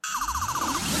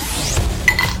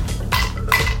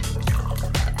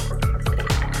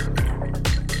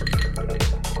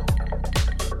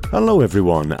Hello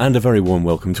everyone, and a very warm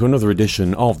welcome to another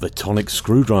edition of the Tonic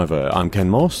Screwdriver. I'm Ken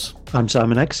Moss. I'm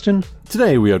Simon Exton.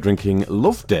 Today we are drinking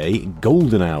Loveday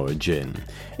Golden Hour Gin.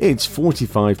 It's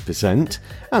 45%,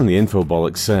 and the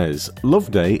infobolic says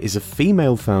Loveday is a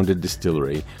female-founded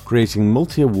distillery creating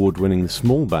multi-award-winning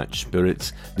small-batch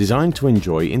spirits designed to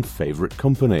enjoy in favourite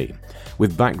company.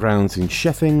 With backgrounds in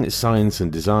chefing, science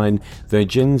and design, their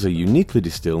gins are uniquely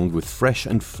distilled with fresh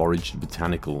and foraged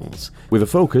botanicals, with a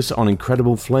focus on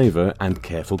incredible flavour and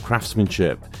careful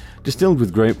craftsmanship. Distilled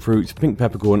with grapefruit, pink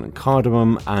peppercorn,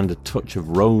 cardamom and a touch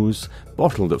of rose,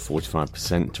 bottled at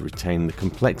 45% to retain the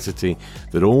complexity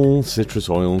that all citrus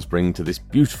oils bring to this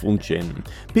beautiful gin.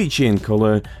 Peachy in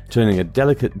colour, turning a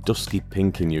delicate dusky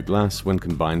pink in your glass when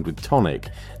combined with tonic.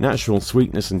 Natural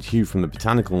sweetness and hue from the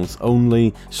botanicals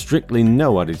only, strictly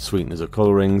no added sweeteners or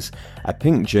colourings. A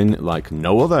pink gin like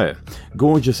no other.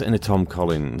 Gorgeous in a Tom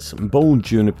Collins. Bold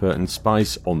juniper and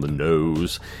spice on the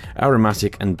nose.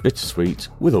 Aromatic and bittersweet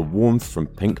with a warmth from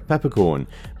pink peppercorn.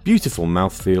 Beautiful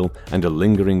mouthfeel and a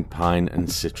lingering pine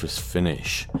and citrus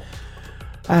finish.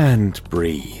 And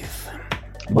breathe.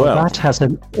 Well, that has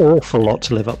an awful lot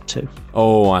to live up to.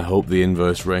 Oh, I hope the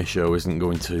inverse ratio isn't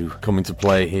going to come into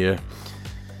play here.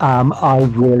 I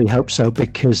really hope so,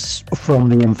 because from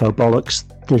the infobolics,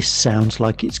 this sounds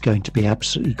like it's going to be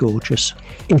absolutely gorgeous.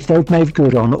 If they've made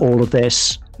good on all of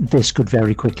this, this could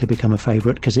very quickly become a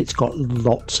favourite, because it's got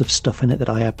lots of stuff in it that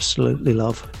I absolutely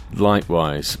love.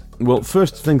 Likewise. Well,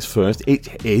 first things first,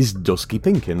 it is dusky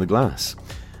pink in the glass.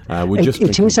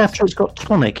 It is after it's got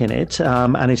tonic in it,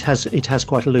 and it has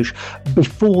quite a louche.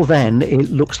 Before then,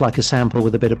 it looks like a sample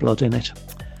with a bit of blood in it.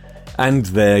 And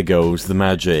there goes the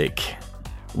magic.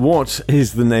 What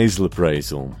is the nasal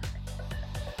appraisal?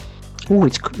 Oh,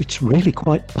 it's really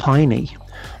quite piney.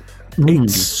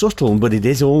 It's subtle, but it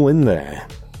is all in there.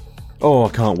 Oh, I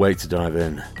can't wait to dive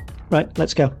in. Right,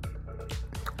 let's go.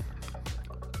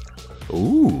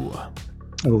 Ooh.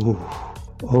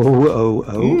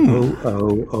 Oh,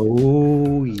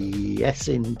 yes,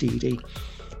 indeedy.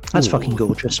 That's fucking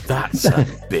gorgeous. That's a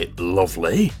bit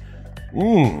lovely.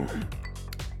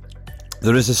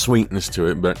 There is a sweetness to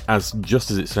it, but just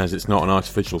as it says, it's not an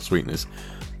artificial sweetness.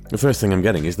 The first thing I'm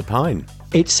getting is the pine.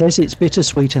 It says it's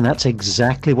bittersweet, and that's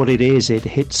exactly what it is. It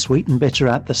hits sweet and bitter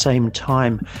at the same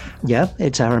time. Yeah,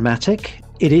 it's aromatic.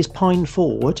 It is pine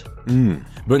forward.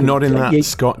 But not in that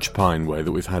Scotch pine way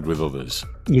that we've had with others.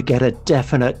 You get a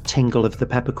definite tingle of the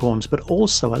peppercorns, but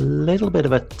also a little bit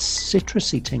of a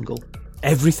citrusy tingle.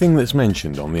 Everything that's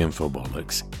mentioned on the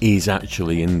infobolics is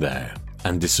actually in there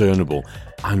and discernible.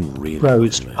 I'm really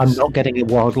rose. I'm not getting a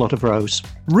wild lot of rose.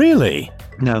 Really?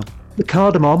 No. The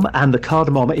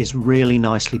cardamom is really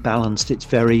nicely balanced. It's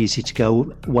very easy to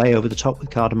go way over the top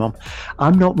with cardamom.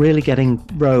 I'm not really getting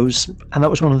rose, and that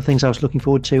was one of the things I was looking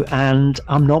forward to, and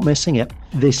I'm not missing it.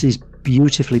 This is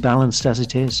beautifully balanced as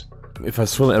it is. If I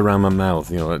swirl it around my mouth,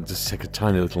 just take a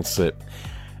tiny little sip,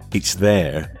 it's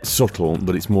there, subtle,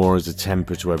 but it's more as a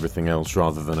temper to everything else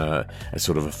rather than a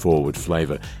sort of a forward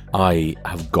flavour. I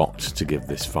have got to give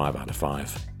this 5 out of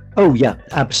 5. Oh yeah,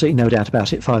 absolutely no doubt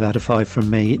about it. 5 out of 5 from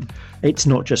me. It's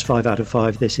not just 5 out of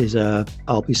 5. This is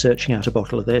I'll be searching out a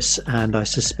bottle of this, and I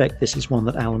suspect this is one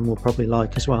that Alan will probably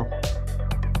like as well.